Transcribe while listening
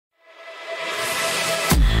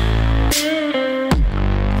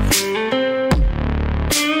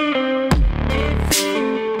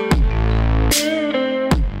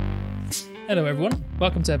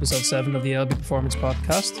Welcome to episode 7 of the LB Performance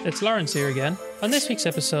Podcast. It's Lawrence here again. On this week's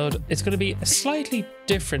episode, it's going to be a slightly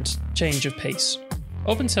different change of pace.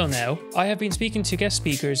 Up until now, I have been speaking to guest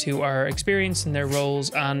speakers who are experienced in their roles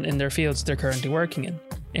and in their fields they're currently working in.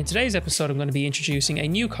 In today's episode, I'm going to be introducing a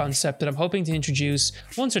new concept that I'm hoping to introduce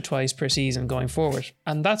once or twice per season going forward,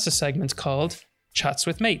 and that's a segment called Chats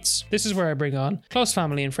with Mates. This is where I bring on close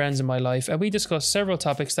family and friends in my life, and we discuss several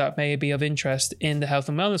topics that may be of interest in the health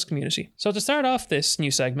and wellness community. So to start off this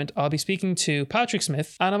new segment, I'll be speaking to Patrick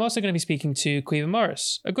Smith, and I'm also going to be speaking to Caoimhe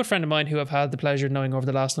Morris, a good friend of mine who I've had the pleasure of knowing over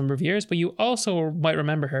the last number of years, but you also might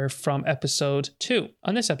remember her from episode 2.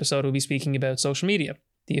 On this episode, we'll be speaking about social media,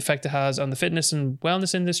 the effect it has on the fitness and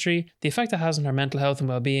wellness industry, the effect it has on our mental health and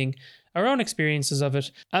well-being, our own experiences of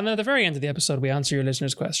it, and at the very end of the episode, we answer your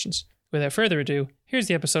listeners' questions. Without further ado, here's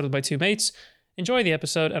the episode with my two mates. Enjoy the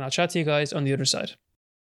episode, and I'll chat to you guys on the other side.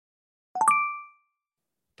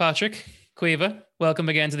 Patrick, Caoimhe, welcome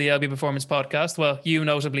again to the LB Performance Podcast. Well, you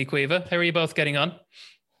notably, Caoimhe. How are you both getting on?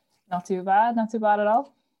 Not too bad at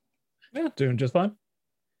all. Yeah, doing just fine.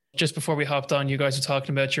 Just before we hopped on, you guys were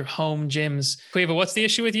talking about your home gyms. Caoimhe, what's the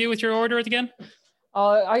issue with you with your order again?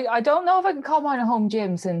 I don't know if I can call mine a home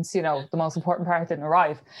gym since, the most important part didn't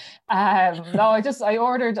arrive. No, I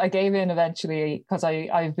ordered, I gave in eventually because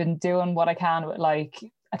I've been doing what I can with I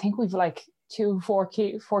think we've 4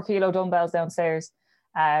 kilo dumbbells downstairs.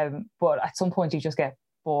 But at some point you just get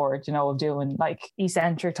bored, of doing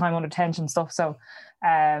eccentric time under tension stuff. So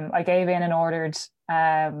I gave in and ordered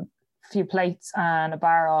a few plates and a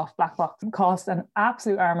bar off Black Box. It cost an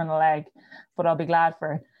absolute arm and a leg, but I'll be glad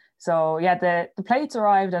for it. So yeah, the plates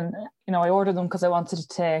arrived, and I ordered them because I wanted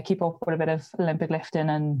to keep up with a bit of Olympic lifting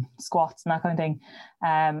and squats and that kind of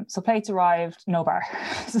thing. So plates arrived, no bar.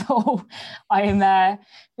 So I'm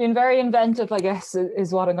being very inventive, I guess,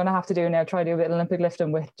 is what I'm going to have to do now. Try to do a bit of Olympic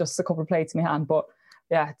lifting with just a couple of plates in my hand. But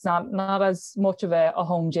yeah, it's not as much of a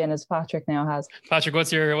home gym as Patrick now has. Patrick,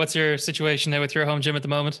 what's your situation now with your home gym at the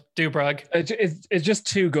moment? Do brag. It's just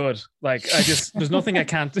too good. There's nothing I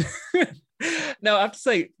can't do. No, I have to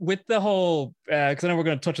say, with the whole, because I know we're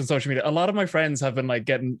going to touch on social media, a lot of my friends have been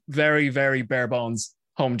getting very, very bare bones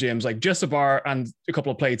home gyms, just a bar and a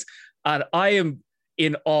couple of plates. And I am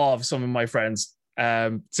in awe of some of my friends,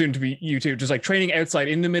 soon to be you two, just training outside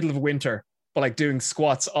in the middle of winter, but doing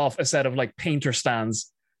squats off a set of painter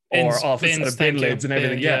stands or off a set of bin lids and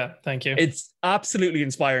everything. Yeah, thank you. It's absolutely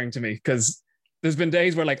inspiring to me because there's been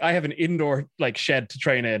days where I have an indoor shed to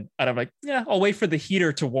train in, and I'm I'll wait for the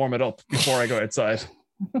heater to warm it up before I go outside.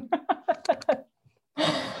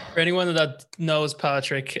 For anyone that knows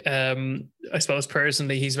Patrick, I suppose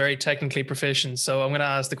personally, he's very technically proficient. So I'm going to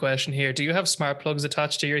ask the question here. Do you have smart plugs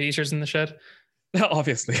attached to your heaters in the shed?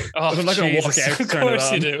 Obviously. Oh, I'm not going to walk out to turn it on. Of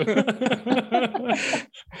course you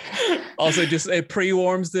do. Also, just it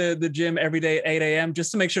pre-warms the gym every day at 8 a.m.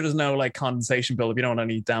 just to make sure there's no condensation buildup. You don't want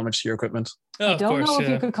any damage to your equipment. I don't know if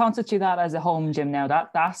you could constitute that as a home gym now.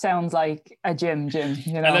 That sounds like a gym.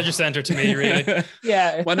 A leisure centre to me, really.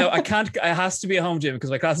 Yeah. Well, no, I can't. It has to be a home gym because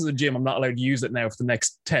my class is a gym. I'm not allowed to use it now for the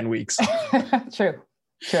next 10 weeks. True.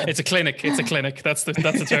 Sure. It's a clinic. That's the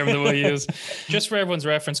term that we'll use. Just for everyone's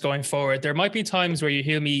reference going forward, there might be times where you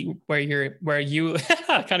hear me, where you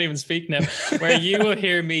I can't even speak now, where you will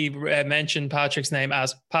hear me mention Patrick's name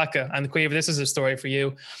as Paka. And Caoimhe, this is a story for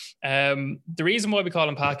you. The reason why we call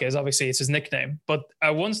him Paka is obviously it's his nickname. But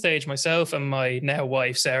at one stage, myself and my now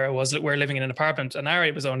wife Sarah we're living in an apartment, and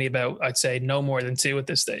Ari was only about, I'd say, no more than 2 at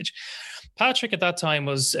this stage. Patrick at that time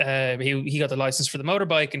was, he got the license for the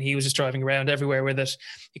motorbike, and he was just driving around everywhere with it.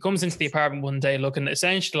 He comes into the apartment one day looking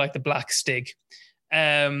essentially like the Black Stig.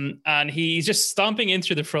 And he's just stomping in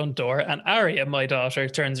through the front door, and Aria, my daughter,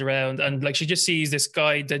 turns around and she just sees this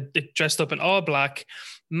guy that dressed up in all black,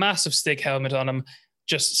 massive stick helmet on him,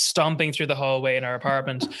 just stomping through the hallway in our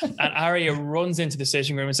apartment. And Aria runs into the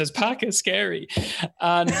sitting room and says, "Pack is scary."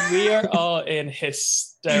 And we are all in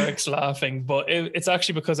hysterics laughing, but it's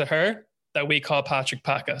actually because of her that we call Patrick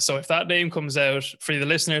Paka. So if that name comes out for the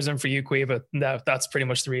listeners and for you, Caoimhe, that's pretty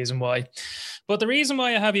much the reason why. But the reason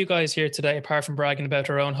why I have you guys here today, apart from bragging about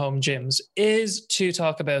our own home gyms, is to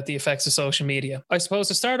talk about the effects of social media. I suppose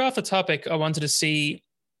to start off the topic, I wanted to see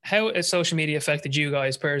how has social media affected you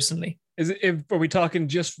guys personally? Are we talking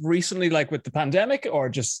just recently, with the pandemic, or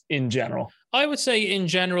just in general? I would say in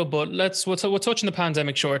general, but we'll touch on the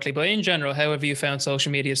pandemic shortly. But in general, how have you found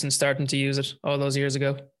social media since starting to use it all those years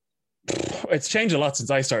ago? It's changed a lot since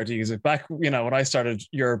I started to use it. Back, when I started,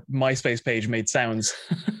 your MySpace page made sounds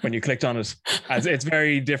when you clicked on it. As it's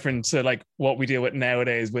very different to what we deal with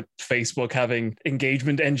nowadays with Facebook having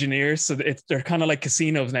engagement engineers. So they're kind of like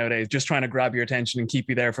casinos nowadays, just trying to grab your attention and keep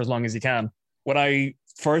you there for as long as you can. when I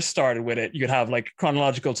first started with it, you'd have like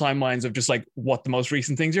chronological timelines of just like what the most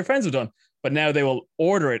recent things your friends have done. But now they will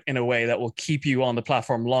order it in a way that will keep you on the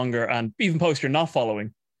platform longer and even post you're not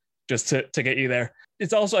following just to get you there.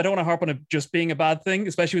 It's also, I don't want to harp on it just being a bad thing,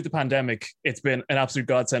 especially with the pandemic. It's been an absolute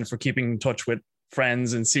godsend for keeping in touch with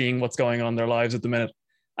friends and seeing what's going on in their lives at the minute.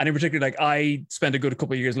 And in particular, like I spent a good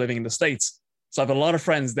couple of years living in the States. So I have a lot of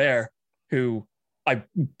friends there who I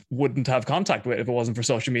wouldn't have contact with if it wasn't for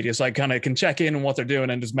social media. So I kind of can check in on what they're doing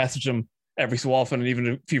and just message them every so often. And even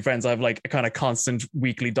a few friends, I have like a kind of constant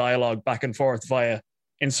weekly dialogue back and forth via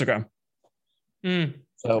Instagram.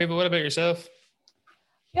 So, but what about yourself?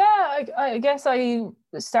 Yeah, I guess I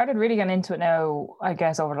started really getting into it now, I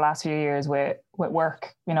guess, over the last few years with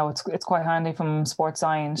work. You know, it's quite handy from sports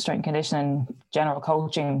science, strength and conditioning, general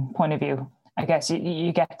coaching point of view. I guess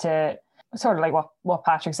you get to sort of like what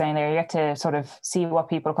Patrick's saying there, you get to sort of see what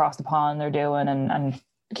people across the pond are doing and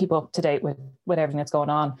keep up to date with everything that's going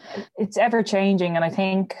on. It's ever changing. And I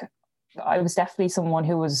think I was definitely someone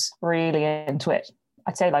who was really into it.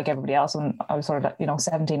 I'd say like everybody else when I was sort of,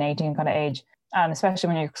 17, 18 kind of age. And especially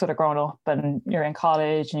when you're sort of growing up and you're in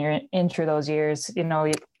college and you're in through those years,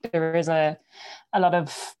 there is a lot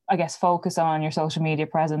of, I guess, focus on your social media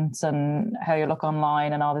presence and how you look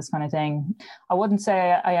online and all this kind of thing. I wouldn't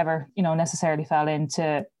say I ever, necessarily fell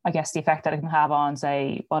into, I guess, the effect that it can have on,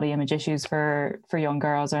 say, body image issues for young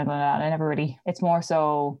girls or anything like that. I never really, it's more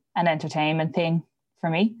so an entertainment thing for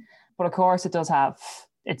me. But of course it does have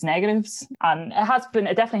its negatives, and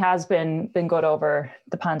it definitely has been good over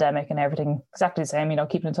the pandemic and everything. Exactly the same,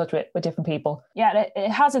 keeping in touch with different people. Yeah,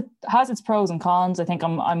 it has its pros and cons. I think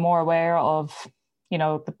I'm more aware of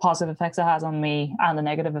the positive effects it has on me and the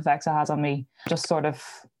negative effects it has on me. Just sort of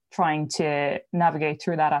trying to navigate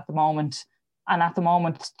through that at the moment. And at the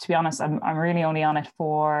moment, to be honest, I'm really only on it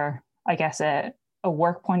for, I guess, a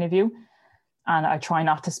work point of view, and I try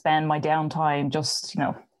not to spend my downtime just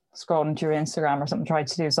scrolling through Instagram or something, try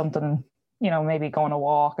to do something, maybe go on a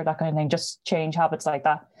walk or that kind of thing, just change habits like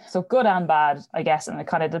that. So good and bad, I guess. And it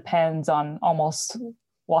kind of depends on almost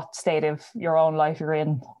what state of your own life you're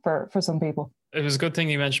in for some people. It was a good thing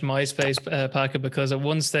you mentioned MySpace, Packet, because at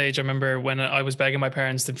one stage I remember when I was begging my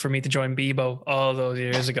parents for me to join Bebo all those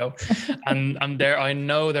years ago. And I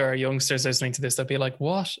know there are youngsters listening to this that'll be like,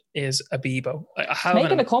 what is a Bebo?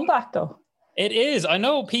 Making a comeback though. It is. I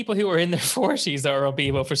know people who are in their 40s that are on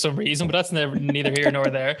Bebo for some reason, but that's neither here nor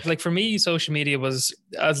there. Like for me, social media was,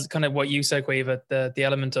 as kind of what you said, Quaver, the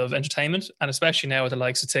element of entertainment, and especially now with the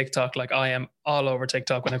likes of TikTok. Like I am all over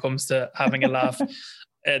TikTok when it comes to having a laugh.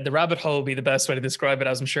 The rabbit hole would be the best way to describe it,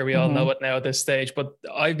 as I'm sure we all know it now at this stage. But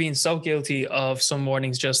I've been so guilty of some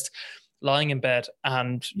mornings just lying in bed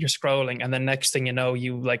and you're scrolling, and then next thing you know,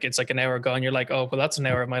 it's like an hour gone. You're like, oh, well, that's an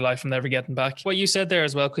hour of my life I'm never getting back. What you said there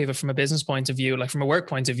as well, Quiva, from a business point of view, like from a work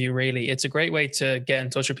point of view, really, it's a great way to get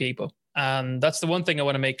in touch with people. And that's the one thing I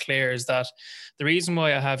want to make clear, is that the reason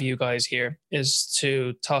why I have you guys here is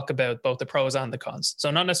to talk about both the pros and the cons.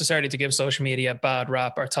 So not necessarily to give social media a bad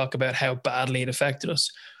rap or talk about how badly it affected us,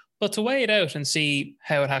 but to weigh it out and see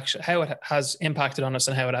how it has impacted on us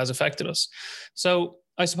and how it has affected us. So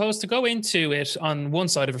I suppose to go into it on one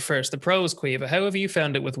side of it first, the pros, Quiva, how have you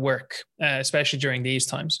found it with work, especially during these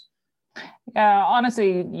times?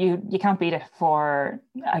 Honestly, you can't beat it for,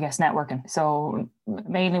 I guess, networking. So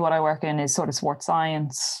mainly what I work in is sort of sports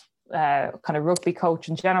science, kind of rugby coach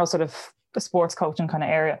in general, sort of the sports coaching kind of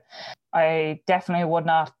area. I definitely would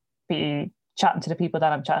not be chatting to the people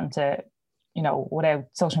that I'm chatting to, without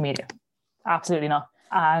social media. Absolutely not.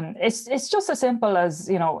 And it's just as simple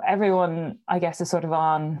as, everyone, I guess, is sort of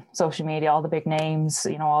on social media, all the big names,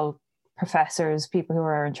 all professors, people who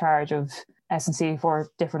are in charge of S&C for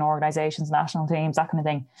different organizations, national teams, that kind of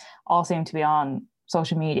thing, all seem to be on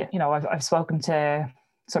social media. I've spoken to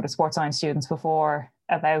sort of sports science students before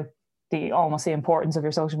about the importance of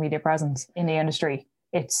your social media presence in the industry.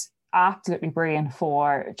 It's absolutely brilliant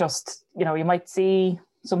for just, you might see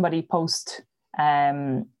somebody post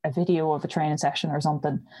a video of a training session or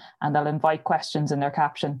something, and they'll invite questions in their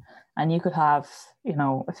caption, and you could have a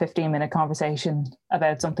 15-minute conversation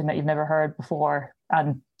about something that you've never heard before,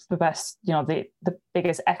 and the best, the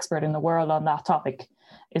biggest expert in the world on that topic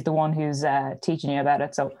is the one who's teaching you about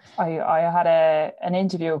it. So I had an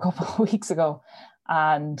interview a couple of weeks ago,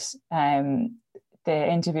 and the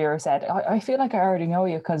interviewer said, I feel like I already know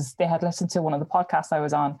you, because they had listened to one of the podcasts I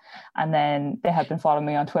was on, and then they had been following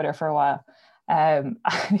me on Twitter for a while. And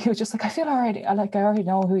he was just like, I already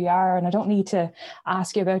know who you are, and I don't need to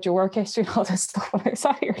ask you about your work history and all this stuff. When I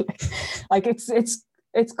sat here, like it's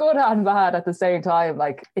good and bad at the same time.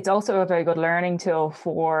 Like, it's also a very good learning tool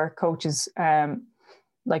for coaches.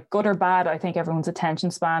 like good or bad, I think everyone's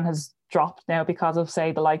attention span has dropped now because of,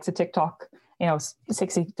 say, the likes of TikTok,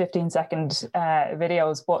 60, 15-second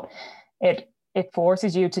videos, but it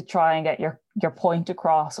forces you to try and get your point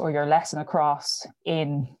across or your lesson across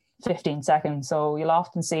in 15 seconds. So you'll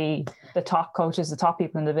often see the top coaches, the top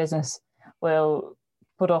people in the business will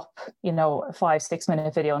put up, a 5-6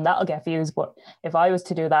 minute video, and that'll get views. But if I was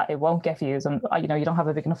to do that, it won't get views. And you don't have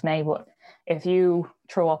a big enough name. But if you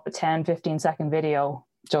throw up a 10-15 second video,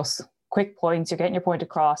 just quick points, you're getting your point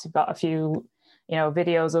across, you've got a few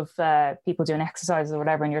videos of people doing exercises or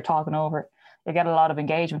whatever, and you're talking over, you get a lot of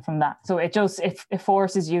engagement from that. So it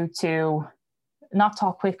forces you to not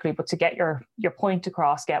talk quickly, but to get your point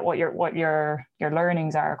across, get what your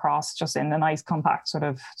learnings are across, just in a nice compact sort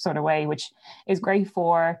of way, which is great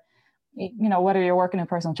for, whether you're working in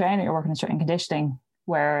personal training or you're working in strength and conditioning,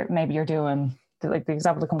 where maybe you're doing, like the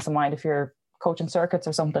example that comes to mind, if you're coaching circuits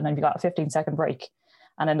or something and you've got a 15-second break,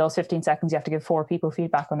 and in those 15 seconds you have to give 4 people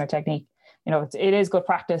feedback on their technique. It is good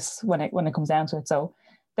practice when it comes down to it. So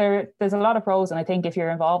there's a lot of pros, and I think if you're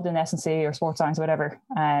involved in S&C or sports science or whatever,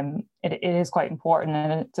 it is quite important,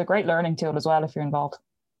 and it's a great learning tool as well if you're involved.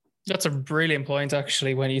 That's a brilliant point,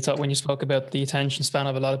 actually, when you spoke about the attention span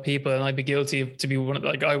of a lot of people, and I'd be guilty to be one of,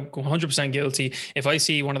 like, I'm 100% guilty. If I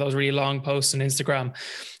see one of those really long posts on Instagram,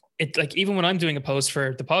 it, like, even when I'm doing a post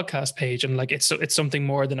for the podcast page and like it's something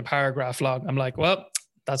more than a paragraph long, I'm like, well,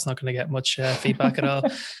 that's not going to get much feedback at all.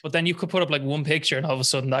 But then you could put up like one picture and all of a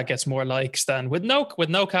sudden that gets more likes than with no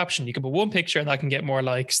caption. You can put one picture and that can get more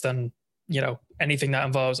likes than, anything that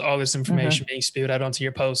involves all this information being spewed out onto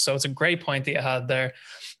your post. So it's a great point that you had there.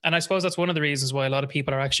 And I suppose that's one of the reasons why a lot of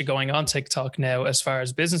people are actually going on TikTok now, as far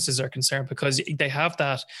as businesses are concerned, because they have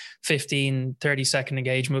that 15, 30-second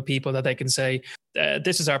engagement with people that they can say,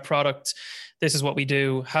 this is our product. This is what we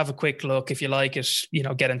do. Have a quick look. If you like it,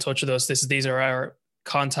 get in touch with us. These are our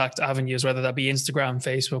contact avenues, whether that be Instagram,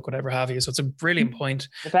 Facebook, whatever have you. So it's a brilliant point.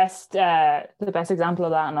 The best example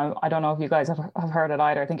of that, and I don't know if you guys have heard it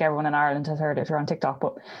either. I think everyone in Ireland has heard it if you're on TikTok,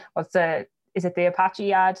 but is it the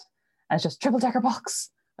Apache ad? And it's just triple decker box.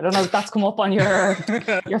 I don't know if that's come up on your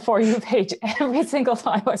For You page every single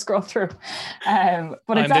time I scroll through.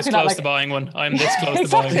 But I'm this close to buying one. I'm this close to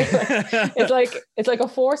buying one. It's like a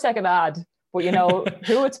 4-second ad, but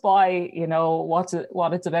who it's by,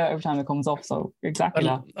 what it's about every time it comes up. So exactly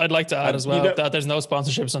that. I'd like to add as well that there's no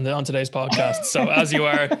sponsorships on today's podcast. So as you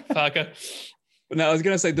are, Paca. No, I was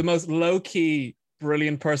going to say the most low-key,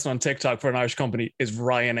 brilliant person on TikTok for an Irish company is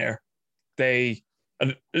Ryanair. They,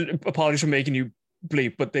 apologies for making you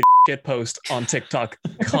bleep, but they shit post on TikTok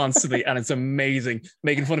constantly, and it's amazing,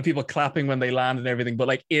 making fun of people clapping when they land and everything, but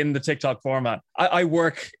like in the TikTok format. I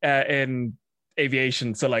work in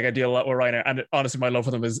aviation, so like I deal a lot with Ryanair, and honestly my love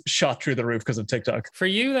for them is shot through the roof because of TikTok. For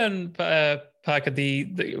you then, Paca,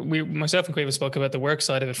 myself and Quave spoke about the work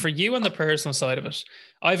side of it. For you on the personal side of it,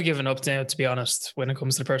 I've given up now, to be honest, when it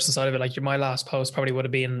comes to the personal side of it. Like my last post probably would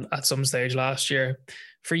have been at some stage last year.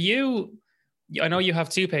 For you, I know you have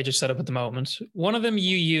 2 pages set up at the moment. One of them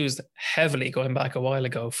you used heavily going back a while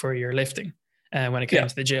ago for your lifting when it came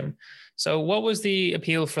to the gym. So what was the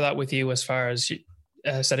appeal for that with you as far as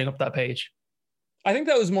setting up that page? I think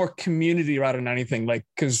that was more community rather than anything, like,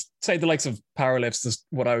 because say the likes of powerlifts, is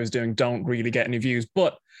what I was doing, don't really get any views,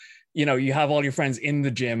 but you have all your friends in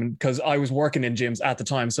the gym, because I was working in gyms at the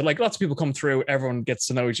time. So like lots of people come through, everyone gets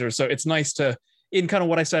to know each other. So it's nice to, in kind of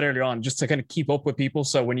what I said earlier on, just to kind of keep up with people.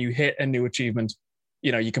 So when you hit a new achievement,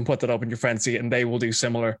 you can put that up and your friends see it and they will do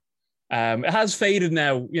similar. It has faded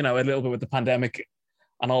now, a little bit with the pandemic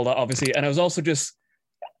and all that, obviously. And it was also just,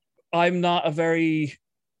 I'm not a very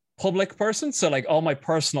public person. So like all my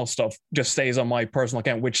personal stuff just stays on my personal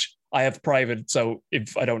account, which I have private. So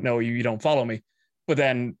if I don't know you, you don't follow me. But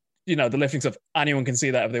then, the lifting stuff, anyone can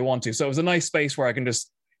see that if they want to. So it was a nice space where I can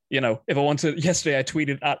just, if I want to, yesterday I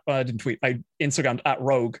tweeted I Instagrammed at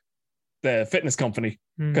Rogue, the fitness company,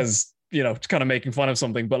 because, it's kind of making fun of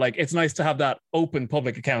something, but like, it's nice to have that open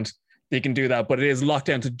public account that you can do that, but it is locked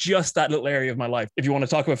down to just that little area of my life. If you want to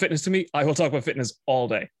talk about fitness to me, I will talk about fitness all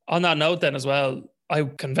day. On that note then as well, I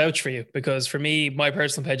can vouch for you, because for me, my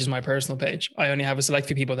personal page is my personal page. I only have a select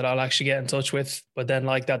few people that I'll actually get in touch with. But then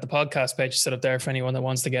like that, the podcast page is set up there for anyone that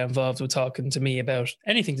wants to get involved with talking to me about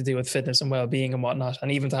anything to do with fitness and well-being and whatnot. And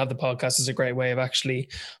even to have the podcast is a great way of actually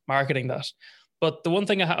marketing that. But the one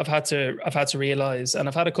thing I've had to realize, and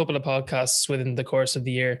I've had a couple of podcasts within the course of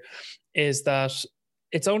the year, is that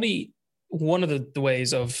it's only one of the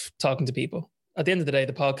ways of talking to people. At the end of the day,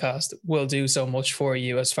 the podcast will do so much for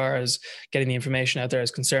you as far as getting the information out there is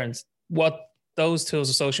concerned. What those tools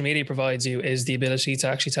that social media provides you is the ability to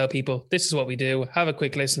actually tell people, this is what we do. Have a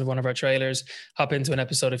quick listen to one of our trailers, hop into an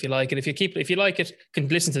episode if you like it. If you like it, can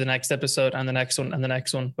listen to the next episode and the next one and the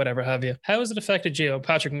next one, whatever have you. How has it affected you?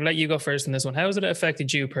 Patrick, I'm going to let you go first in this one. How has it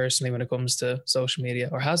affected you personally when it comes to social media,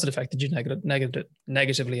 or has it affected you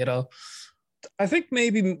negatively at all? I think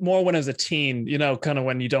maybe more when I was a teen, you know, kind of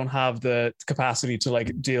when you don't have the capacity to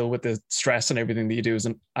like deal with the stress and everything that you do as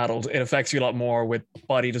an adult, it affects you a lot more with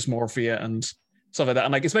body dysmorphia and stuff like that.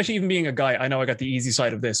 And like, especially even being a guy, I know I got the easy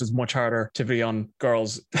side of this. It's much harder to be on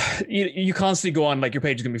girls. You constantly go on, like your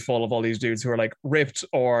page is going to be full of all these dudes who are like ripped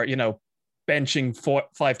or, you know, benching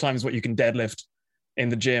 5 times what you can deadlift in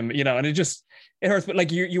the gym, you know, and it hurts. But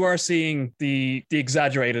like you are seeing the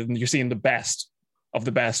exaggerated, and you're seeing the best of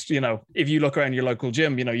the best. You know, if you look around your local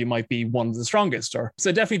gym, you know, you might be one of the strongest, or so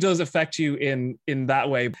it definitely does affect you in that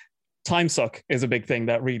way. Time suck is a big thing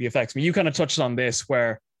that really affects me. You kind of touched on this,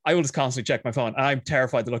 where I will just constantly check my phone. I'm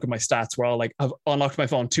terrified to look at my stats, where I'll like I've unlocked my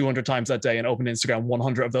phone 200 times that day and opened Instagram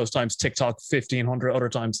 100 of those times, TikTok 1,500 other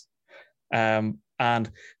times. And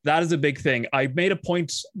that is a big thing. I made a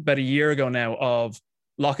point about a year ago now of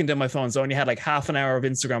locking down my phone. So I only had like half an hour of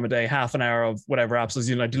Instagram a day, half an hour of whatever apps was,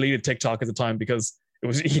 you know, I deleted TikTok at the time because it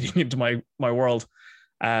was eating into my world.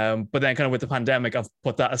 But then kind of with the pandemic, I've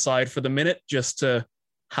put that aside for the minute just to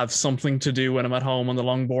have something to do when I'm at home on the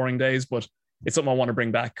long, boring days. But it's something I want to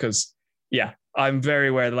bring back because, yeah, I'm very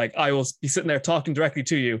aware that like I will be sitting there talking directly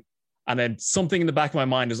to you, and then something in the back of my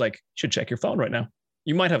mind is like, should check your phone right now.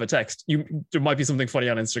 You might have a text. There might be something funny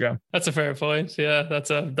on Instagram. That's a fair point. Yeah, that's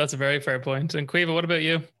a very fair point. And Quiva, what about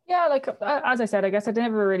you? Yeah, like as I said, I guess I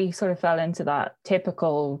never really sort of fell into that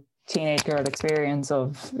typical teenage girl experience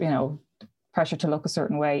of, you know, pressure to look a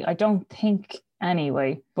certain way. I don't think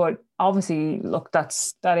anyway, but obviously, look, that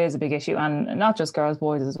is a big issue, and not just girls,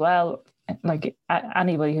 boys as well. Like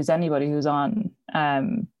anybody who's on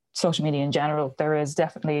social media in general, there is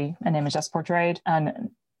definitely an image that's portrayed, and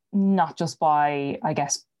not just by, I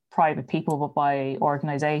guess, private people, but by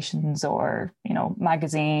organizations or, you know,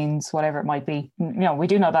 magazines, whatever it might be. You know, we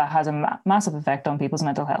do know that has a massive effect on people's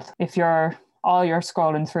mental health. If all you're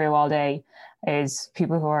scrolling through all day is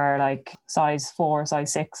people who are like size 4,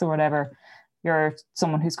 size 6 or whatever, you're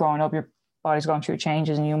someone who's growing up, your body's going through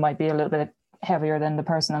changes, and you might be a little bit heavier than the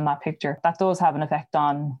person in that picture. That does have an effect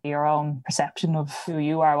on your own perception of who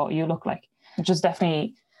you are, what you look like, which is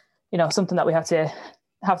definitely, you know, something that we have to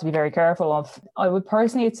be very careful of. I would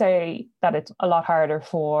personally say that it's a lot harder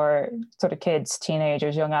for sort of kids,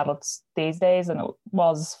 teenagers, young adults these days than it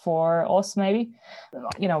was for us, maybe.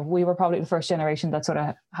 You know, we were probably the first generation that sort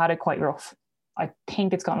of had it quite rough. I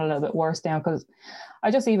think it's gotten a little bit worse now, because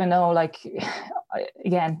I just even know, like,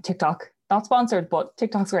 again, TikTok, not sponsored, but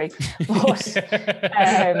TikTok's great. But,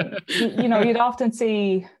 you know, you'd often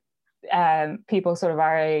see people sort of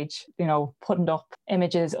our age, you know, putting up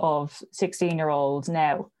images of 16-year-olds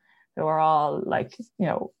now who are all like, you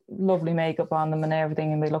know, lovely makeup on them and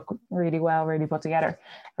everything, and they look really well, really put together,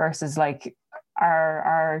 versus like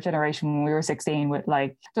our generation when we were 16 with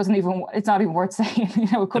like, it's not even worth saying,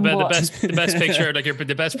 you know, the best picture, like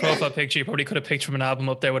the best profile picture you probably could have picked from an album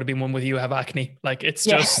up there would have been one with you have acne. Like it's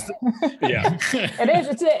just yeah. It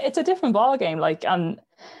is, it's a different ball game, like, and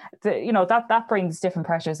you know, that brings different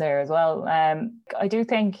pressures there as well. I do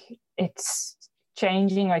think it's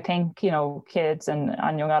changing. I think, you know, kids and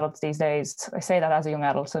young adults these days, I say that as a young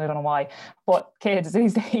adult, so I don't know why, but kids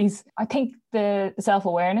these days, I think the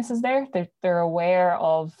self-awareness is there. They're aware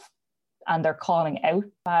of, and they're calling out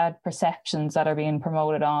bad perceptions that are being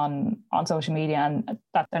promoted on social media, and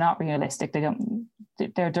that they're not realistic.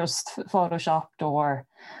 They're just photoshopped or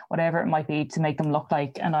whatever it might be to make them look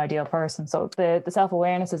like an ideal person. So the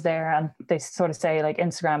self-awareness is there, and they sort of say like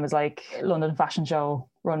Instagram is like London fashion show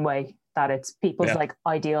runway, that it's people's like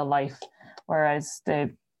ideal life, whereas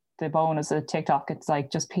the bonus of TikTok, it's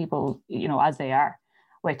like just people, you know, as they are,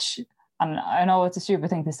 which, and I know it's a stupid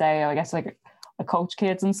thing to say, I guess, like I coach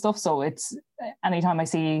kids and stuff, so it's anytime I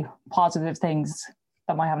see positive things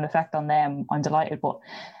that might have an effect on them, I'm delighted. But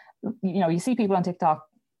you know, you see people on TikTok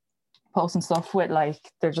posting stuff with like,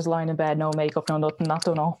 they're just lying in bed, no makeup, no nothing, not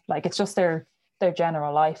don't know, like it's just their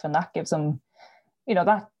general life, and that gives them, you know,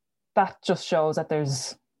 that just shows that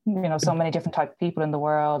there's, you know, so many different types of people in the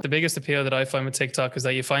world. The biggest appeal that I find with TikTok is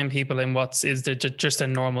that you find people in just their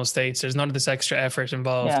normal states. There's none of this extra effort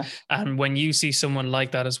involved. Yeah. And when you see someone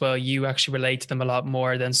like that as well, you actually relate to them a lot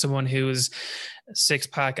more than someone who's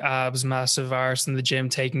 6-pack abs, massive arse in the gym,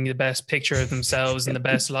 taking the best picture of themselves and the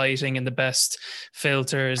best lighting and the best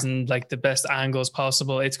filters and like the best angles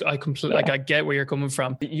possible. Like I get where you're coming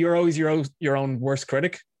from. You're always your own worst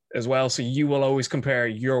critic as well. So you will always compare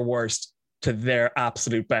your worst to their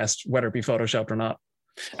absolute best, whether it be photoshopped or not.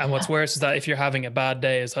 And what's worse is that if you're having a bad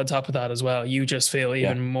day, is on top of that as well, you just feel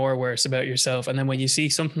even more worse about yourself. And then when you see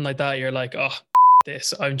something like that, you're like, oh,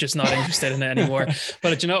 this, I'm just not interested in it anymore.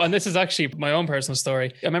 But and this is actually my own personal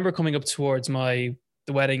story. I remember coming up towards the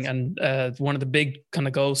wedding, and one of the big kind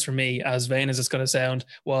of goals for me, as vain as it's going to sound,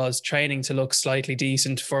 was training to look slightly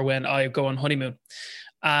decent for when I go on honeymoon.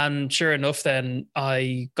 And sure enough, then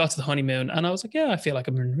I got to the honeymoon and I was like, yeah, I feel like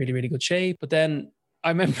I'm in really, really good shape. But then I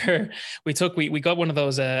remember we got one of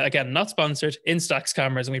those, again, not sponsored, Instax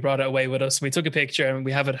cameras, and we brought it away with us. We took a picture and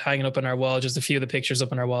we have it hanging up on our wall, just a few of the pictures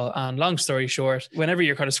up on our wall. And long story short, whenever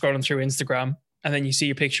you're kind of scrolling through Instagram and then you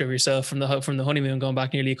see a picture of yourself from the honeymoon going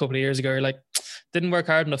back nearly a couple of years ago, you're like, didn't work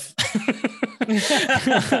hard enough.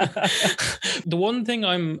 The one thing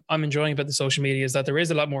I'm enjoying about the social media is that there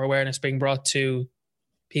is a lot more awareness being brought to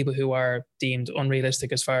people who are deemed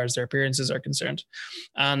unrealistic as far as their appearances are concerned.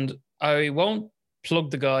 And I won't plug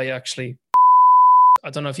the guy, actually. I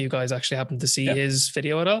don't know if you guys actually happen to see his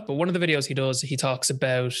video at all, but one of the videos he does, he talks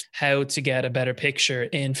about how to get a better picture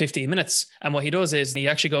in 15 minutes. And what he does is he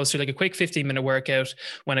actually goes through like a quick 15-minute workout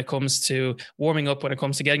when it comes to warming up, when it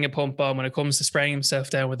comes to getting a pump on, when it comes to spraying himself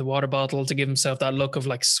down with the water bottle to give himself that look of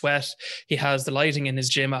like sweat. He has the lighting in his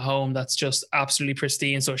gym at home that's just absolutely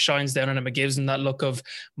pristine. So it shines down on him. It gives him that look of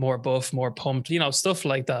more buff, more pumped, stuff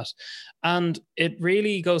like that. And it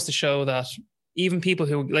really goes to show that even people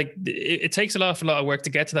who it takes an awful lot of work to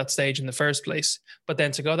get to that stage in the first place, but then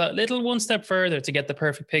to go that little one step further to get the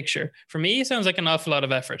perfect picture, for me, it sounds like an awful lot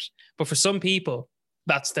of effort. But for some people,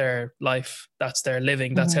 that's their life, that's their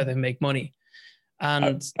living, that's how they make money. And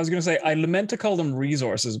I was going to say, I lament to call them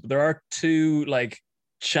resources, but there are two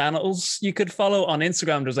channels you could follow on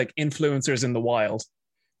Instagram. There's influencers in the wild,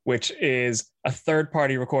 which is a third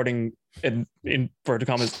party recording in inverted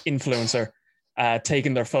commas influencer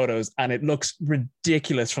taking their photos, and it looks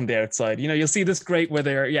ridiculous from the outside. You'll see this great where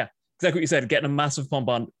they're, exactly what you said, getting a massive pump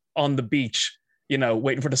on the beach,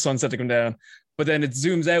 waiting for the sunset to come down. But then it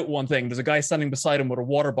zooms out one thing. There's a guy standing beside him with a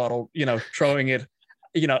water bottle, throwing it,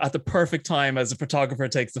 at the perfect time as a photographer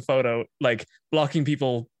takes the photo, blocking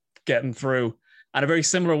people getting through. And a very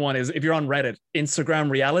similar one is, if you're on Reddit, Instagram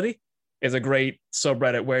Reality is a great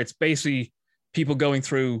subreddit where it's basically people going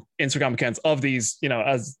through Instagram accounts of these,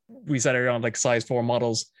 as we said earlier on, size 4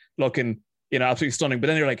 models looking, absolutely stunning. But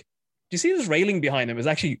then you're like, do you see this railing behind him is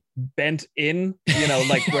actually bent in,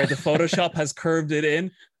 where the Photoshop has curved it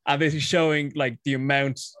in, and basically showing the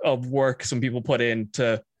amount of work some people put in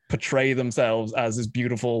to portray themselves as this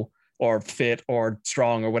beautiful or fit or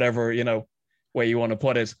strong or whatever, way you want to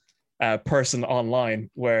put it, person online,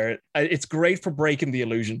 where it's great for breaking the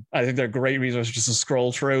illusion. I think they're great resources just to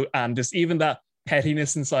scroll through, and just even that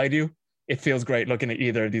pettiness inside you, it feels great looking at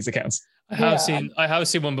either of these accounts. I have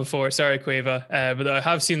seen one before. Sorry, Quiva, but I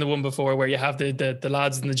have seen the one before where you have the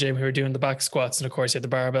lads in the gym who are doing the back squats, and of course you have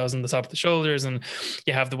the barbells on the top of the shoulders, and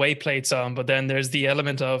you have the weight plates on. But then there's the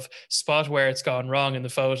element of spot where it's gone wrong in the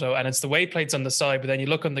photo, and it's the weight plates on the side. But then you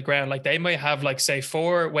look on the ground, they might have say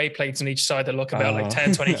 4 weight plates on each side that look about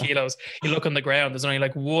 10, 20 kilos. You look on the ground, there's only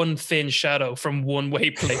one thin shadow from one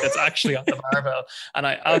weight plate that's actually on the barbell, and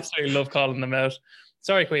I absolutely love calling them out.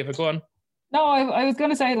 Sorry, Quiva, go on. No, I was going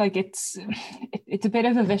to say it's a bit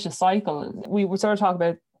of a vicious cycle. We were sort of talking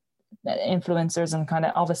about influencers and kind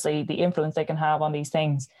of obviously the influence they can have on these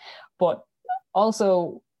things, but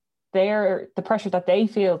also the pressure that they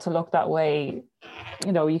feel to look that way.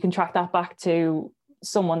 You can track that back to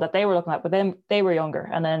someone that they were looking at, but then they were younger,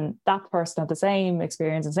 and then that person had the same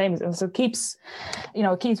experience and so it keeps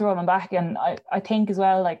rolling back. And I think as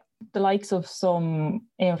well, the likes of some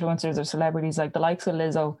influencers or celebrities, the likes of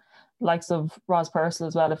Lizzo, likes of Roz Purcell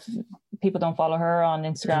as well. If people don't follow her on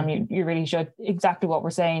Instagram, you really should. Exactly what we're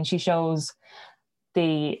saying. She shows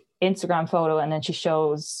the Instagram photo and then she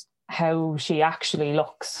shows how she actually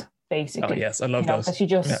looks, basically. Oh yes, I love those. She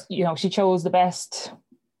just, she chose the best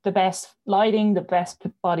lighting, the best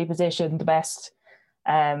body position, the best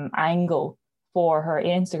angle for her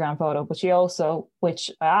Instagram photo. But she also, which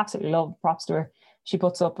I absolutely love, props to her, she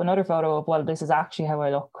puts up another photo of, well, this is actually how I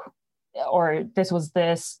look, or this was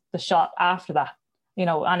the shot after that,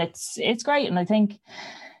 and it's great. And I think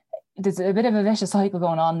there's a bit of a vicious cycle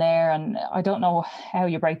going on there, and I don't know how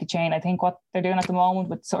you break the chain. I think what they're doing at the moment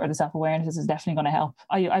with sort of the self-awareness is definitely going to help.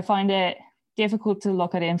 I find it difficult to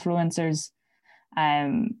look at influencers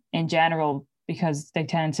in general, because they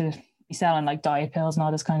tend to be selling diet pills and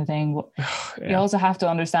all this kind of thing. But you also have to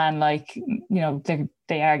understand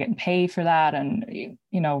they are getting paid for that, and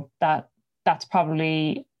that's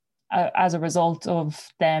probably as a result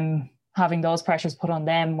of them having those pressures put on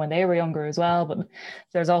them when they were younger as well. But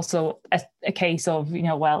there's also a case of,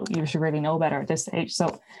 well, you should really know better at this age.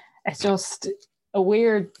 So it's just a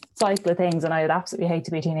weird cycle of things, and I'd absolutely hate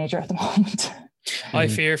to be a teenager at the moment. I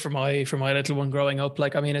fear for my little one growing up.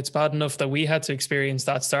 Like, I mean, it's bad enough that we had to experience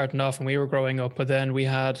that starting off when we were growing up, but then we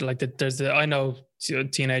had like I know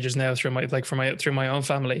teenagers now through my own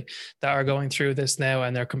family that are going through this now,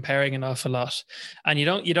 and they're comparing an awful lot. And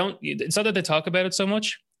it's not that they talk about it so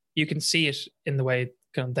much. You can see it in the way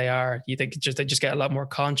they are. You think they just get a lot more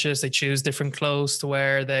conscious. They choose different clothes to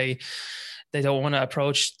wear. They don't want to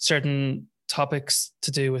approach certain topics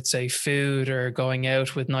to do with, say, food or going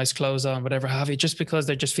out with nice clothes on, whatever have you, just because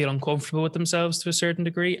they just feel uncomfortable with themselves to a certain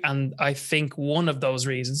degree. And I think one of those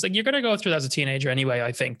reasons, like, you're going to go through that as a teenager anyway.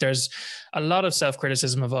 I think there's a lot of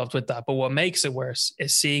self-criticism involved with that. But what makes it worse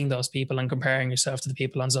is seeing those people and comparing yourself to the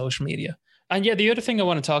people on social media. And yeah, the other thing I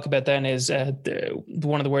want to talk about then is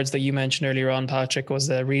one of the words that you mentioned earlier on, Patrick, was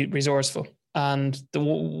the resourceful. And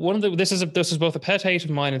this is both a pet hate of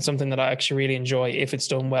mine and something that I actually really enjoy if it's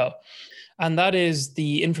done well. And that is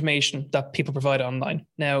the information that people provide online.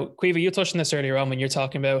 Now, Caoimhe, you touched on this earlier on when you're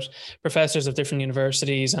talking about professors of different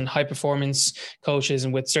universities and high performance coaches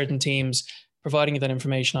and with certain teams providing that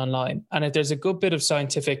information online. And if there's a good bit of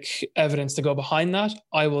scientific evidence to go behind that,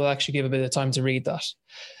 I will actually give a bit of time to read that.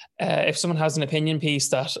 If someone has an opinion piece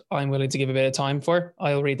that I'm willing to give a bit of time for,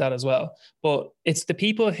 I'll read that as well. But it's the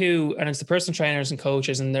people and it's the personal trainers and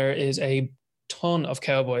coaches, and there is a ton of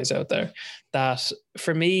cowboys out there that,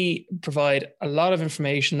 for me, provide a lot of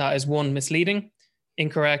information that is, one, misleading,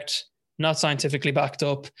 incorrect, not scientifically backed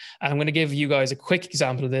up. And I'm going to give you guys a quick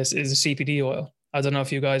example of this is the CBD oil. I don't know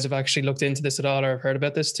if you guys have actually looked into this at all or have heard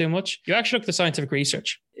about this too much. You actually look at the scientific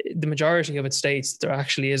research. The majority of it states there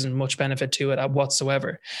actually isn't much benefit to it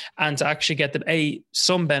whatsoever. And to actually get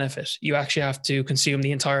some benefit, you actually have to consume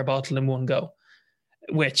the entire bottle in one go.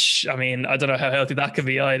 Which, I mean, I don't know how healthy that could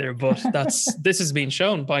be either, but this has been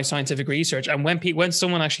shown by scientific research. And when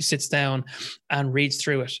someone actually sits down and reads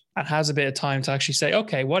through it and has a bit of time to actually say,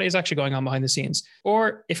 okay, what is actually going on behind the scenes?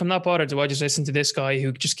 Or if I'm not bothered, do I just listen to this guy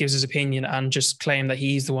who just gives his opinion and just claim that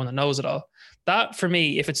he's the one that knows it all? That, for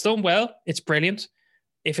me, if it's done well, it's brilliant.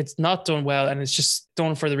 If it's not done well and it's just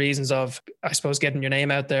done for the reasons of, I suppose, getting your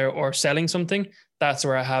name out there or selling something, that's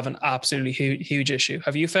where I have an absolutely huge issue.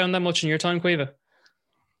 Have you found that much in your time, Caoimhe?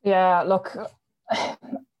 Yeah, look,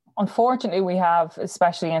 unfortunately we have,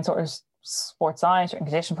 especially in sort of sports science or in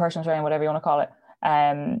condition personal training, whatever you want to call it,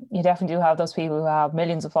 you definitely do have those people who have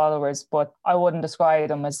millions of followers, but I wouldn't describe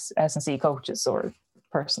them as S&C coaches or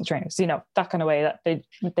personal trainers, that kind of way, that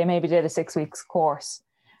they maybe did a 6 weeks course.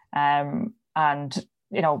 And,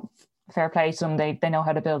 fair play to them. They know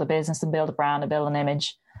how to build a business and build a brand and build an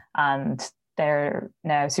image, and they're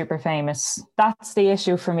now super famous. That's the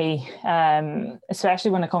issue for me,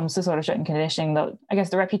 especially when it comes to sort of strength and conditioning. I guess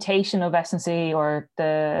the reputation of S&C or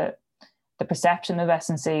the perception of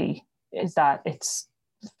S&C is that it's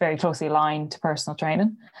very closely aligned to personal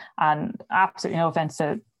training. And absolutely no offense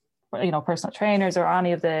to personal trainers or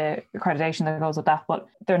any of the accreditation that goes with that, but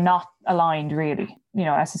they're not aligned really.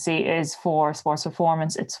 S&C is for sports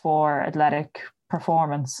performance, it's for athletic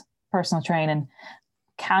performance. Personal training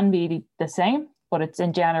can be the same, but it's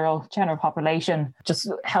in general population, just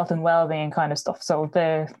health and well-being kind of stuff. So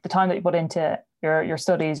the time that you put into your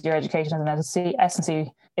studies, your education as an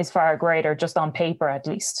S&C is far greater, just on paper at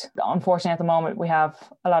least. Unfortunately, at the moment, we have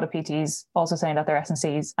a lot of PTs also saying that they're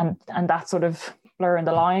S&Cs, and that's sort of blurring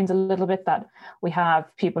the lines a little bit, that we have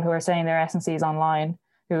people who are saying they're S&Cs online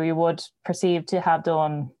who you would perceive to have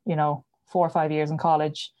done, 4 or 5 years in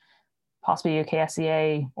college, possibly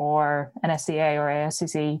UKSCA or an SCA or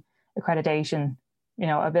ASCC accreditation,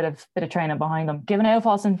 a bit of training behind them, giving out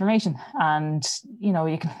false information. And,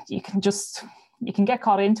 you can get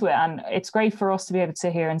caught into it. And it's great for us to be able to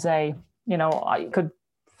sit here and say, I could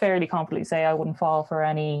fairly confidently say I wouldn't fall for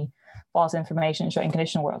any false information in strength and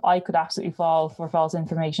conditioning world. I could absolutely fall for false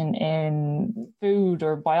information in food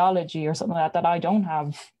or biology or something like that I don't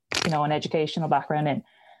have, an educational background in,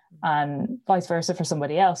 and vice versa for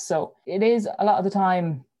somebody else. So it is a lot of the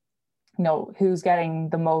time, who's getting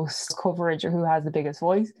the most coverage or who has the biggest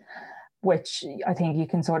voice, which I think you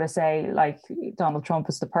can sort of say, like, Donald Trump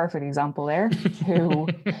is the perfect example there, who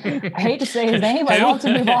I hate to say his name, I want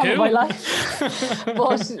to move on with my life.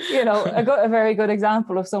 But, a very good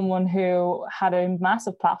example of someone who had a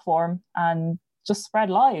massive platform and just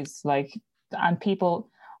spread lies, and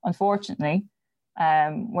people, unfortunately,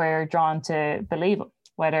 were drawn to believe him,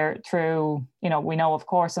 whether through, we know, of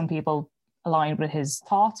course, some people aligned with his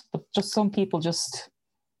thoughts, but just some people just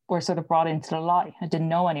were sort of brought into the lie and didn't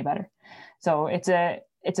know any better. So it's a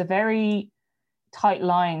it's a very tight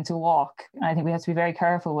line to walk. And I think we have to be very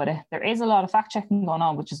careful with it. There is a lot of fact checking going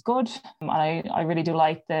on, which is good. And I really do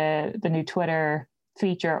like the new Twitter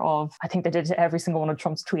feature of, I think they did every single one of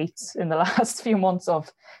Trump's tweets in the last few months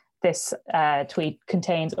of this tweet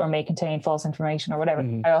contains or may contain false information or whatever.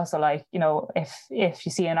 Mm-hmm. I also like, you know, if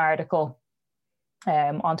you see an article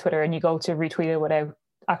on Twitter and you go to retweet it without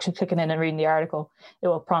actually clicking in and reading the article, it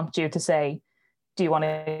will prompt you to say, do you want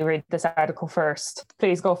to read this article first?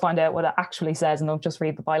 Please go find out what it actually says and don't just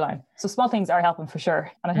read the byline. So small things are helping for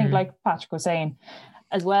sure. And I think like Patrick was saying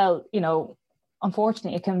as well, you know,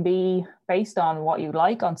 unfortunately it can be based on what you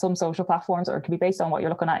like on some social platforms, or it can be based on what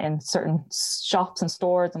you're looking at in certain shops and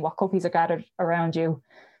stores and what cookies are gathered around you.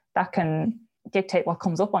 That can dictate what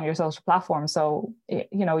comes up on your social platform. So,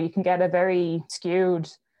 you know, you can get a very skewed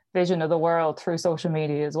vision of the world through social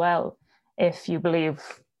media as well. If you believe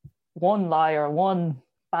one lie or one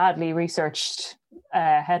badly researched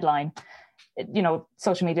headline, you know,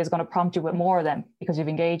 social media is going to prompt you with more of them because you've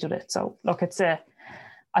engaged with it. So look,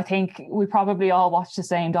 I think we probably all watched the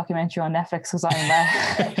same documentary on Netflix because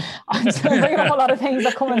I'm still bringing up a lot of things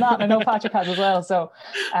that come in that, and I know Patrick has as well. So,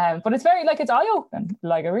 but it's very, like, it's eye-opening,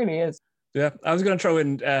 like it really is. Yeah, I was going to throw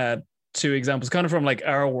in two examples kind of from like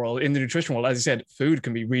our world. In the nutrition world, as you said, food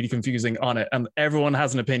can be really confusing on it, and everyone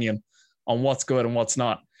has an opinion on what's good and what's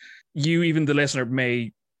not. You, even the listener,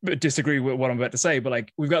 may disagree with what I'm about to say, but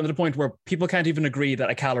like we've gotten to the point where people can't even agree that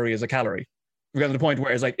a calorie is a calorie. We've gotten to the point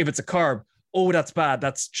where it's like, if it's a carb, oh, that's bad,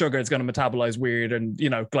 that's sugar, it's going to metabolize weird and, you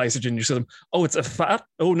know, glycogen in your system. Oh, it's a fat,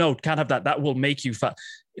 oh no, can't have that, that will make you fat.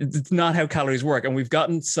 It's not how calories work. And we've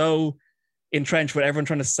gotten so entrenched with everyone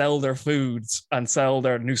trying to sell their foods and sell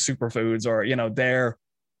their new superfoods or, you know, their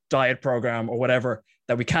diet program or whatever,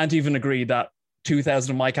 that we can't even agree that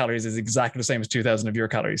 2,000 of my calories is exactly the same as 2,000 of your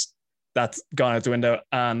calories. That's gone out the window.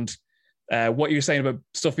 And what you're saying about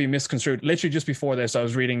stuff being misconstrued, literally just before this, I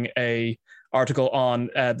was reading a article on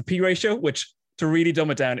the P ratio, which, to really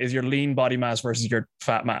dumb it down, is your lean body mass versus your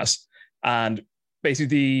fat mass. And basically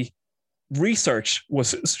the research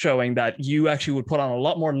was showing that you actually would put on a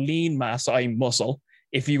lot more lean mass, i.e. muscle,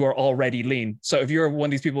 if you are already lean. So if you're one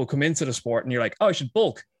of these people who come into the sport and you're like, oh, I should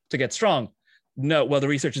bulk to get strong. No, well, the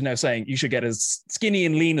research is now saying you should get as skinny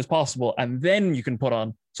and lean as possible, and then you can put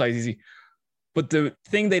on size easy. But the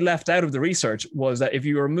thing they left out of the research was that if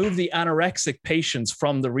you remove the anorexic patients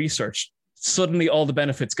from the research, suddenly all the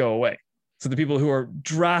benefits go away. So the people who are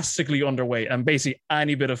drastically underweight, and basically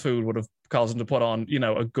any bit of food would have caused them to put on, you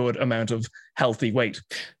know, a good amount of healthy weight.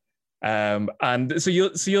 And so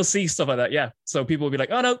you'll see stuff like that. Yeah. So people will be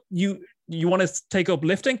like, oh no, you want to take up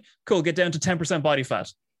lifting? Cool. Get down to 10% body fat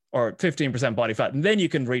or 15% body fat. And then you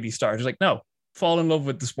can really start. It's like, no, fall in love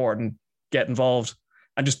with the sport and get involved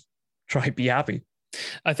and just try to be happy.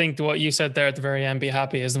 I think what you said there at the very end, be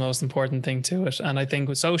happy, is the most important thing to it. And I think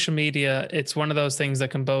with social media, it's one of those things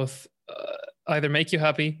that can both either make you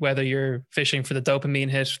happy, whether you're fishing for the dopamine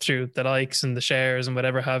hit through the likes and the shares and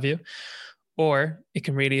whatever have you, or it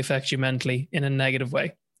can really affect you mentally in a negative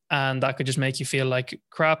way. And that could just make you feel like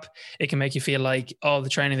crap. It can make you feel like all the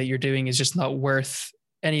training that you're doing is just not worth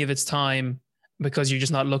any of its time because you're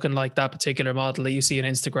just not looking like that particular model that you see on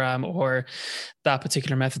Instagram, or that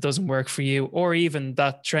particular method doesn't work for you, or even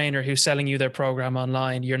that trainer who's selling you their program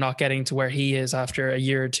online, you're not getting to where he is after a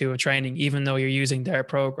year or two of training, even though you're using their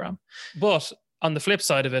program. But on the flip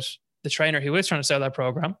side of it, the trainer who is trying to sell that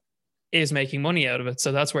program is making money out of it.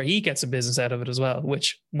 So that's where he gets a business out of it as well,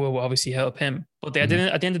 which will obviously help him. But at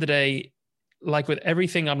the end of the day, like with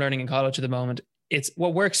everything I'm learning in college at the moment, it's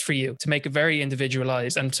what works for you, to make it very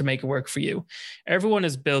individualized and to make it work for you. Everyone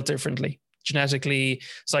is built differently, genetically,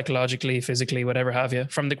 psychologically, physically, whatever have you.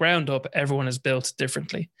 From the ground up, everyone is built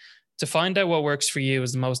differently. To find out what works for you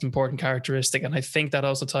is the most important characteristic. And I think that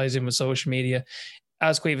also ties in with social media.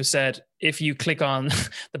 As Quiva said, if you click on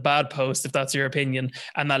the bad post, if that's your opinion,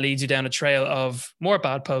 and that leads you down a trail of more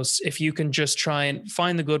bad posts, if you can just try and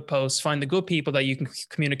find the good posts, find the good people that you can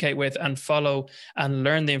communicate with and follow and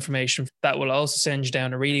learn the information, that will also send you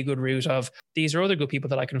down a really good route of, these are other good people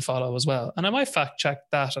that I can follow as well. And I might fact check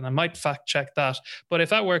that and I might fact check that. But if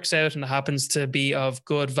that works out and it happens to be of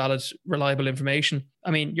good, valid, reliable information, I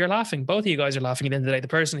mean, you're laughing. Both of you guys are laughing at the end of the day. The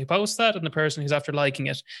person who posts that and the person who's after liking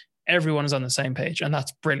it. Everyone is on the same page, and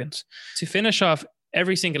that's brilliant. To finish off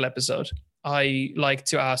every single episode, I like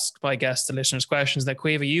to ask my guests, the listeners, questions. Now,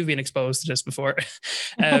 Quiva, you've been exposed to this before.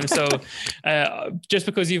 Just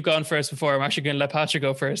because you've gone first before, I'm actually going to let Patrick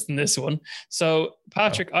go first in this one. So,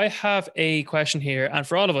 Patrick, I have a question here, and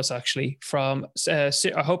for all of us, actually, from, I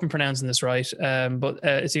hope I'm pronouncing this right, but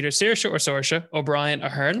it's either Saoirse or Saoirse, O'Brien,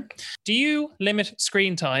 Ahern. Do you limit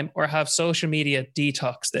screen time or have social media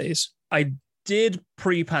detox days? I did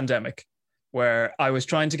pre-pandemic, where I was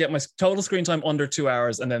trying to get my total screen time under 2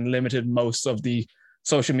 hours and then limited most of the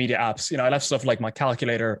social media apps. I left stuff like my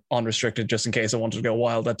calculator unrestricted just in case I wanted to go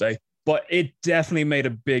wild that day. But it definitely made a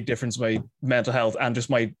big difference in my mental health and just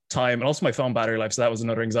my time and also my phone battery life. So that was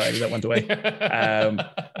another anxiety that went away.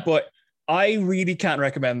 But I really can't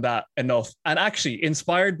recommend that enough. And actually,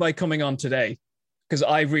 inspired by coming on today, because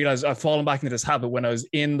I realized I've fallen back into this habit when I was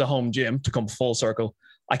in the home gym, to come full circle,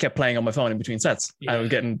 I kept playing on my phone in between sets. Yeah. I was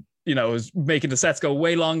getting, I was making the sets go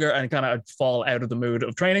way longer and kind of fall out of the mood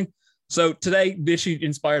of training. So today, literally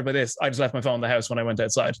inspired by this, I just left my phone in the house when I went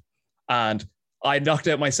outside. And I knocked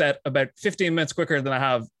out my set about 15 minutes quicker than I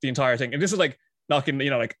have the entire thing. And this is like knocking,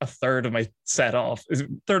 like a third of my set off, a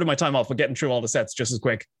third of my time off, but getting through all the sets just as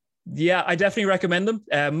quick. Yeah, I definitely recommend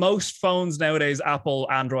them. Most phones nowadays, Apple,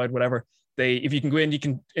 Android, whatever, if you can go in, you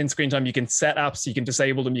can, in screen time, you can set apps, you can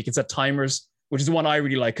disable them, you can set timers, which is the one I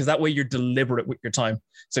really like, because that way you're deliberate with your time.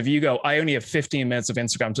 So if you go, I only have 15 minutes of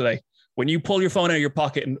Instagram today. When you pull your phone out of your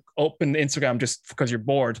pocket and open Instagram just because you're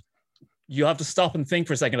bored, you have to stop and think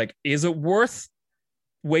for a second, like, is it worth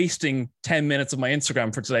wasting 10 minutes of my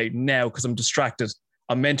Instagram for today now because I'm distracted?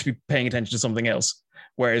 I'm meant to be paying attention to something else.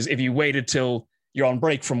 Whereas if you waited till you're on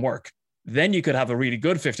break from work, then you could have a really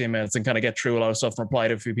good 15 minutes and kind of get through a lot of stuff and reply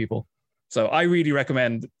to a few people. So I really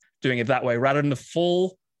recommend doing it that way rather than the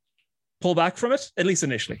full pull back from it, at least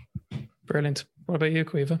initially. Brilliant. What about you,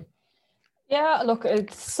 Quiva? Yeah, look,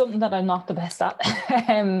 it's something that I'm not the best at.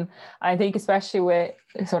 I think especially with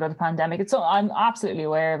sort of the pandemic, I'm absolutely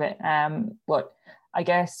aware of it. But I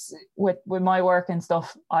guess with my work and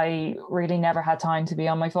stuff, I really never had time to be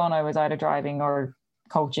on my phone. I was either driving or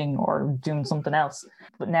coaching or doing something else.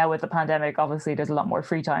 But now with the pandemic, obviously there's a lot more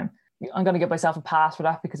free time. I'm going to give myself a pass for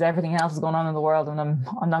that because everything else is going on in the world, and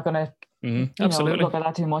I'm not going to look at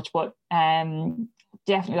that too much. But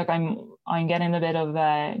definitely, like I'm getting a bit of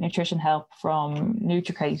nutrition help from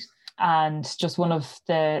NutriCrate, and just one of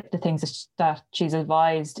the things that she's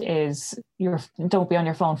advised is don't be on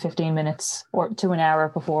your phone 15 minutes or to an hour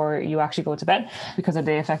before you actually go to bed, because of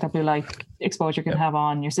the effect that blue light exposure can have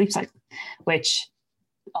on your sleep cycle, which,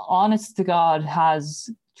 honest to God, has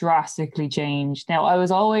drastically changed. Now, I was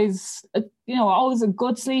always a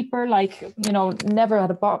good sleeper, never had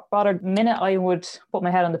a bothered minute I would put my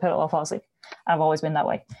head on the pillow or fall asleep. I've always been that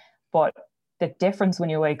way. But the difference when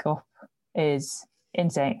you wake up is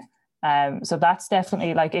insane. So that's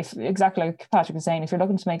definitely, exactly like Patrick was saying, if you're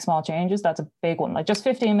looking to make small changes, that's a big one. Like just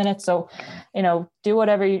 15 minutes. So, do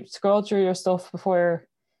whatever, you scroll through your stuff before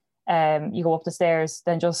you go up the stairs,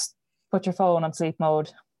 then just put your phone on sleep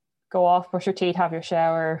mode, go off, brush your teeth, have your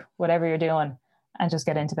shower, whatever you're doing, and just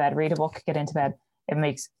get into bed, read a book, get into bed. It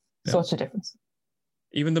makes such a difference.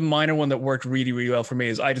 Even the minor one that worked really, really well for me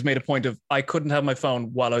is I just made a point of I couldn't have my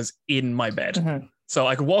phone while I was in my bed. Mm-hmm. So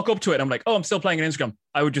I could walk up to it and I'm like, oh, I'm still playing on Instagram.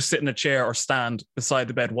 I would just sit in a chair or stand beside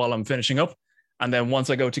the bed while I'm finishing up. And then once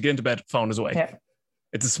I go to get into bed, phone is away. Yeah.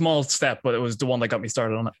 It's a small step, but it was the one that got me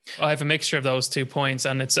started on it. I have a mixture of those 2 points.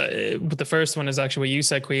 And it's the first one is actually what you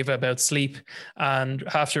said, Quiva, about sleep. And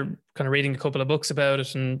after kind of reading a couple of books about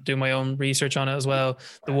it and doing my own research on it as well,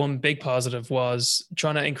 the one big positive was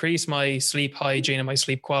trying to increase my sleep hygiene and my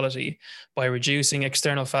sleep quality by reducing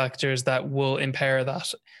external factors that will impair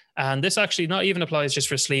that. And this actually not even applies just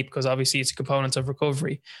for sleep, because obviously it's a component of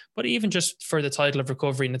recovery, but even just for the title of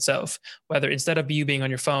recovery in itself, whether instead of you being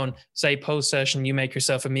on your phone, say post-session, you make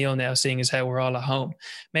yourself a meal now, seeing as how we're all at home.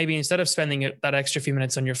 Maybe instead of spending that extra few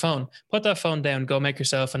minutes on your phone, put that phone down, go make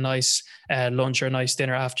yourself a nice lunch or a nice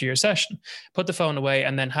dinner after your session. Put the phone away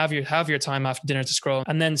and then have your time after dinner to scroll,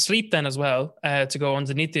 and then sleep then as well, to go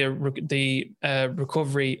underneath the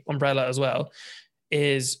recovery umbrella as well,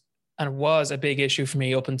 and was a big issue for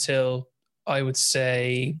me up until, I would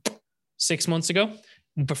say, 6 months ago.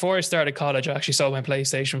 Before I started college, I actually sold my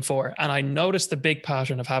PlayStation 4, and I noticed the big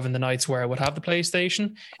pattern of having the nights where I would have the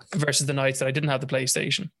PlayStation versus the nights that I didn't have the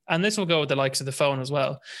PlayStation. And this will go with the likes of the phone as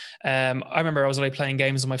well. I remember I was only playing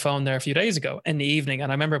games on my phone there a few days ago in the evening,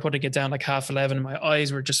 and I remember putting it down like 11:30, and my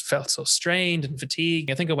eyes were just felt so strained and fatigued.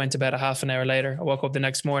 I think I went to bed a half an hour later. I woke up the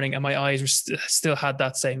next morning and my eyes were still had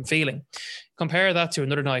that same feeling. Compare that to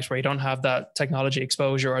another night where you don't have that technology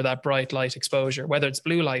exposure or that bright light exposure, whether it's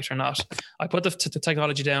blue light or not. I put the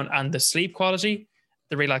technology down and the sleep quality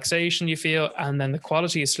the relaxation you feel, and then the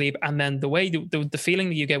quality of sleep, and then the way the feeling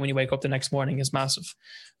that you get when you wake up the next morning is massive.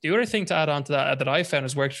 The other thing to add on to that I found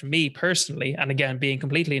has worked for me personally, and again, being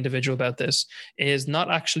completely individual about this, is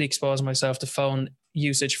not actually exposing myself to phone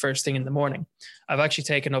usage first thing in the morning. I've actually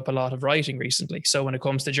taken up a lot of writing recently. So when it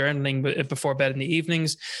comes to journaling before bed in the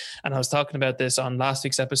evenings, and I was talking about this on last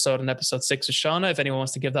week's episode, in episode 6 with Shauna, if anyone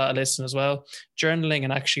wants to give that a listen as well, journaling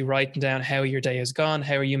and actually writing down how your day has gone,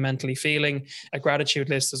 how are you mentally feeling, a gratitude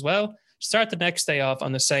list as well. Start the next day off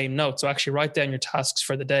on the same note. So actually write down your tasks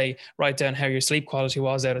for the day, write down how your sleep quality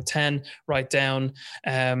was out of 10, write down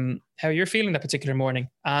how you're feeling that particular morning.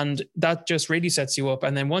 And that just really sets you up.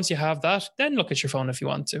 And then once you have that, then look at your phone if you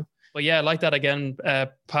want to. But yeah, like that again,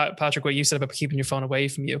 Patrick, what you said about keeping your phone away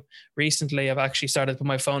from you. Recently, I've actually started to put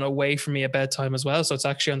my phone away from me at bedtime as well. So it's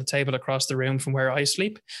actually on the table across the room from where I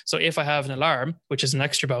sleep. So if I have an alarm, which is an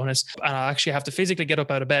extra bonus, and I actually have to physically get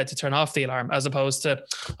up out of bed to turn off the alarm, as opposed to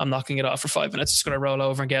I'm knocking it off for 5 minutes, just going to roll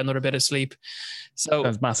over and get another bit of sleep. So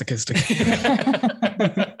that's masochistic.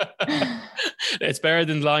 It's better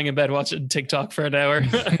than lying in bed watching TikTok for an hour.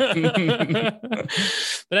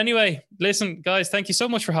 But anyway, listen, guys, thank you so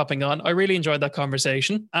much for hopping on. I really enjoyed that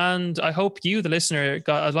conversation. And I hope you, the listener,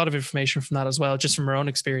 got a lot of information from that as well, just from our own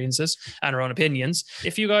experiences and our own opinions.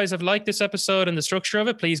 If you guys have liked this episode and the structure of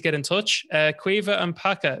it, please get in touch. Quiva and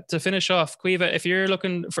Paka, to finish off, Quiva, if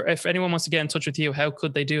anyone wants to get in touch with you, how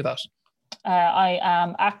could they do that? I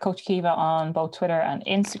am at Coach Kiva on both Twitter and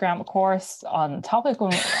Instagram, of course. On topic on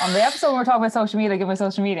the episode, we're talking about social media. Give my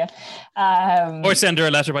social media, or send her a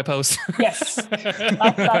letter by post. Yes,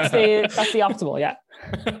 that's the optimal. Yeah.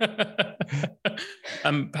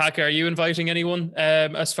 Paca, are you inviting anyone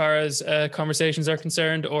as far as conversations are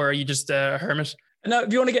concerned, or are you just a hermit? No,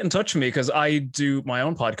 if you want to get in touch with me, because I do my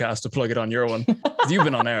own podcast to plug it on your one. You've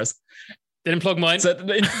been on ours. Didn't plug mine. So to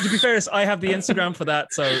be fair, I have the Instagram for that.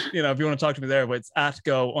 So, if you want to talk to me there, but it's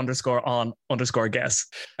 @go_on_guess.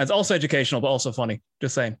 And it's also educational, but also funny.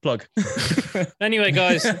 Just saying, plug. Anyway,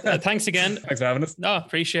 guys, thanks again. Thanks for having us. No,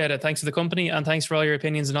 appreciate it. Thanks for the company, and thanks for all your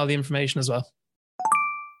opinions and all the information as well.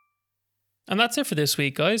 And that's it for this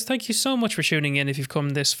week, guys. Thank you so much for tuning in if you've come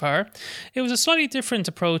this far. It was a slightly different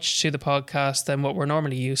approach to the podcast than what we're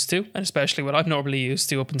normally used to, and especially what I'm normally used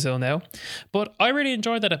to up until now. But I really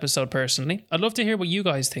enjoyed that episode personally. I'd love to hear what you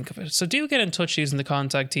guys think of it. So do get in touch using the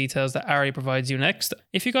contact details that Ari provides you next.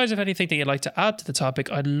 If you guys have anything that you'd like to add to the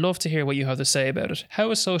topic, I'd love to hear what you have to say about it. How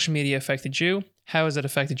has social media affected you? How has it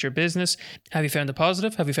affected your business? Have you found it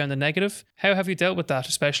positive? Have you found it negative? How have you dealt with that,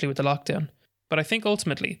 especially with the lockdown? But I think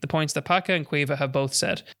ultimately, the points that Paca and Quiva have both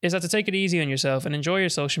said is that to take it easy on yourself and enjoy your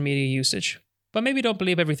social media usage. But maybe don't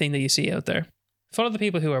believe everything that you see out there. Follow the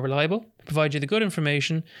people who are reliable, provide you the good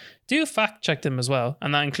information. Do fact check them as well,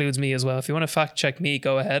 and that includes me as well. If you want to fact check me,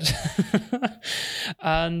 go ahead.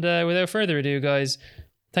 And without further ado, guys,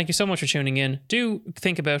 thank you so much for tuning in. Do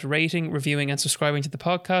think about rating, reviewing, and subscribing to the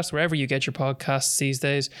podcast wherever you get your podcasts these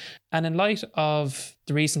days. And in light of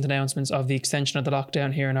the recent announcements of the extension of the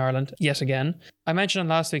lockdown here in Ireland, yet again, I mentioned on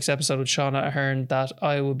last week's episode with Shauna Ahern that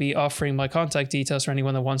I will be offering my contact details for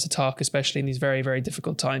anyone that wants to talk, especially in these very, very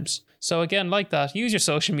difficult times. So again, like that, use your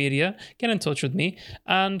social media, get in touch with me,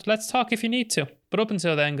 and let's talk if you need to. But up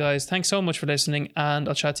until then, guys, thanks so much for listening, and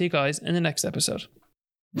I'll chat to you guys in the next episode.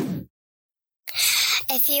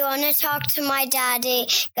 If you want to talk to my daddy,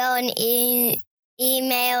 go on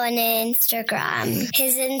email and Instagram.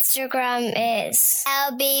 His Instagram is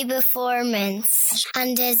LB Performance,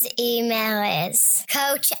 and his email is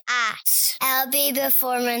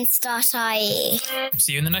coach@lbperformance.ie.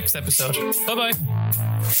 See you in the next episode. Bye-bye.